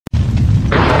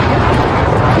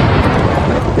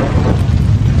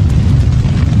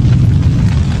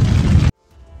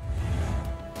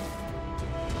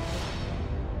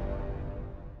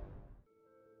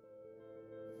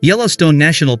Yellowstone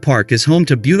National Park is home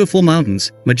to beautiful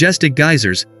mountains, majestic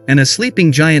geysers, and a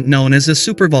sleeping giant known as a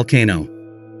supervolcano.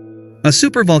 A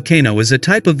supervolcano is a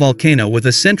type of volcano with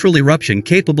a central eruption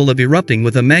capable of erupting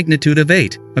with a magnitude of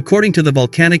 8, according to the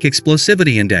Volcanic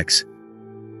Explosivity Index.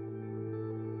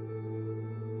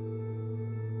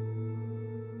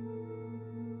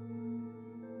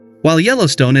 While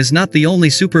Yellowstone is not the only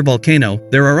supervolcano,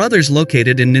 there are others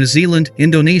located in New Zealand,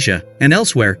 Indonesia, and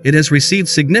elsewhere. It has received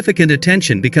significant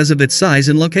attention because of its size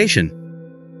and location.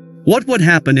 What would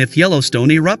happen if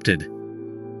Yellowstone erupted?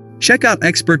 Check out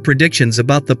expert predictions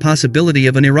about the possibility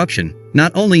of an eruption,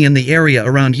 not only in the area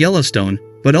around Yellowstone,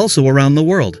 but also around the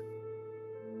world.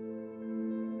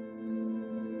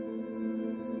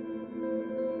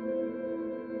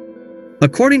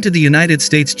 According to the United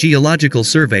States Geological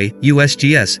Survey,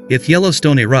 USGS, if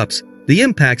Yellowstone erupts, the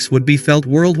impacts would be felt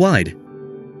worldwide.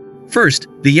 First,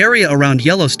 the area around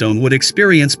Yellowstone would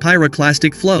experience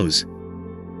pyroclastic flows.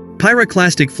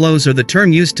 Pyroclastic flows are the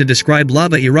term used to describe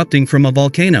lava erupting from a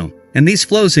volcano, and these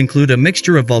flows include a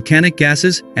mixture of volcanic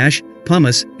gases, ash,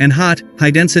 pumice, and hot,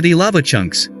 high-density lava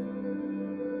chunks.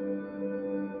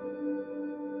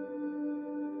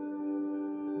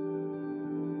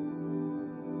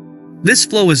 This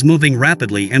flow is moving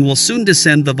rapidly and will soon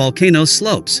descend the volcano's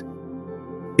slopes.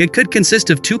 It could consist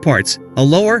of two parts, a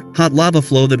lower, hot lava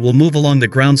flow that will move along the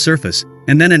ground surface,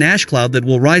 and then an ash cloud that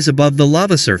will rise above the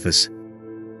lava surface.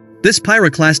 This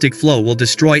pyroclastic flow will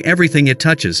destroy everything it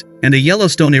touches, and a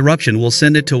Yellowstone eruption will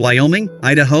send it to Wyoming,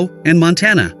 Idaho, and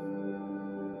Montana.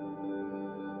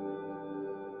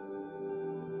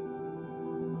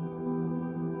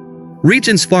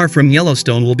 Regions far from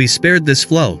Yellowstone will be spared this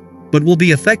flow, but will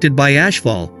be affected by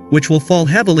ashfall, which will fall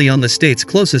heavily on the states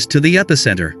closest to the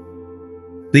epicenter.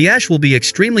 The ash will be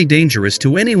extremely dangerous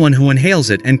to anyone who inhales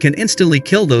it and can instantly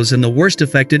kill those in the worst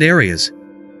affected areas.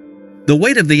 The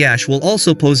weight of the ash will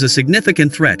also pose a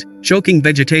significant threat, choking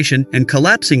vegetation and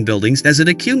collapsing buildings as it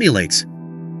accumulates.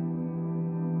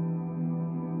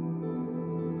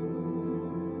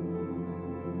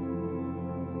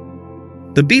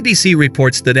 The BBC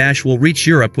reports that ash will reach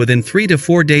Europe within 3 to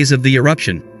 4 days of the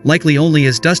eruption, likely only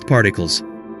as dust particles.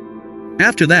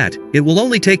 After that, it will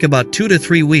only take about 2 to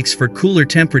 3 weeks for cooler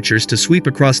temperatures to sweep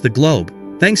across the globe,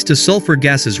 thanks to sulfur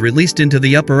gases released into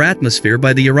the upper atmosphere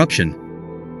by the eruption.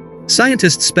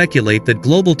 Scientists speculate that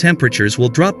global temperatures will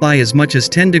drop by as much as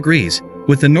 10 degrees,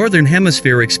 with the northern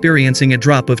hemisphere experiencing a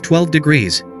drop of 12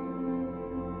 degrees.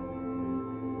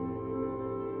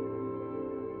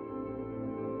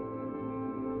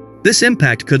 This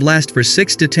impact could last for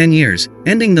 6 to 10 years,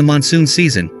 ending the monsoon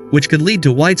season, which could lead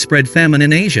to widespread famine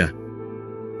in Asia.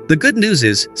 The good news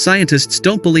is, scientists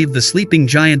don't believe the sleeping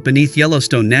giant beneath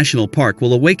Yellowstone National Park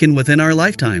will awaken within our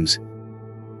lifetimes.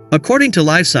 According to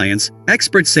Live Science,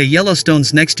 experts say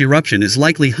Yellowstone's next eruption is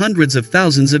likely hundreds of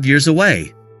thousands of years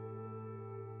away.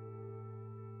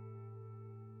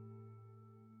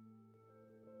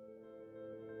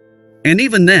 And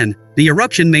even then, the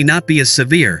eruption may not be as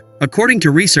severe, according to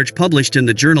research published in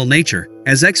the journal Nature,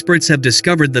 as experts have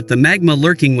discovered that the magma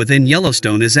lurking within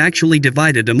Yellowstone is actually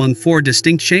divided among 4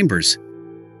 distinct chambers.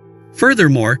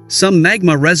 Furthermore, some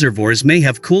magma reservoirs may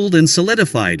have cooled and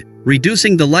solidified,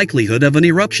 reducing the likelihood of an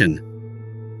eruption.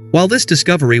 While this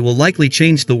discovery will likely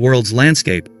change the world's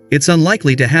landscape, it's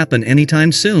unlikely to happen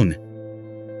anytime soon.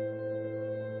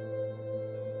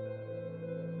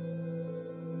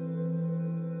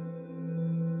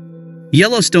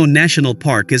 Yellowstone National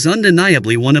Park is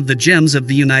undeniably one of the gems of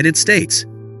the United States.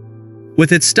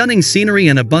 With its stunning scenery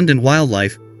and abundant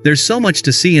wildlife, there's so much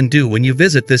to see and do when you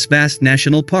visit this vast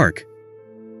national park.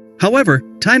 However,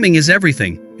 timing is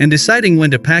everything, and deciding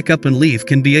when to pack up and leave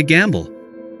can be a gamble.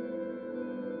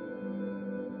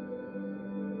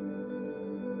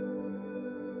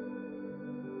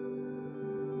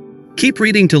 Keep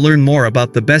reading to learn more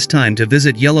about the best time to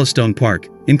visit Yellowstone Park,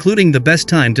 including the best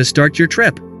time to start your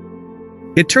trip.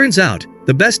 It turns out,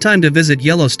 the best time to visit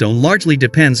Yellowstone largely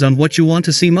depends on what you want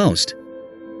to see most.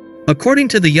 According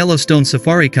to the Yellowstone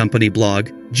Safari Company blog,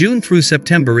 June through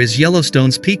September is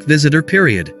Yellowstone's peak visitor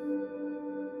period.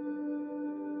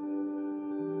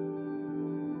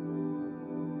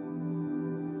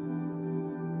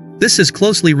 This is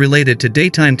closely related to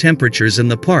daytime temperatures in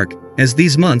the park, as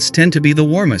these months tend to be the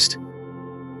warmest.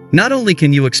 Not only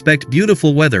can you expect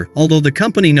beautiful weather, although the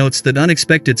company notes that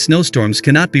unexpected snowstorms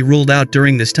cannot be ruled out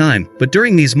during this time, but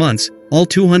during these months, all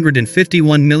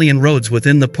 251 million roads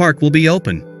within the park will be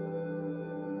open.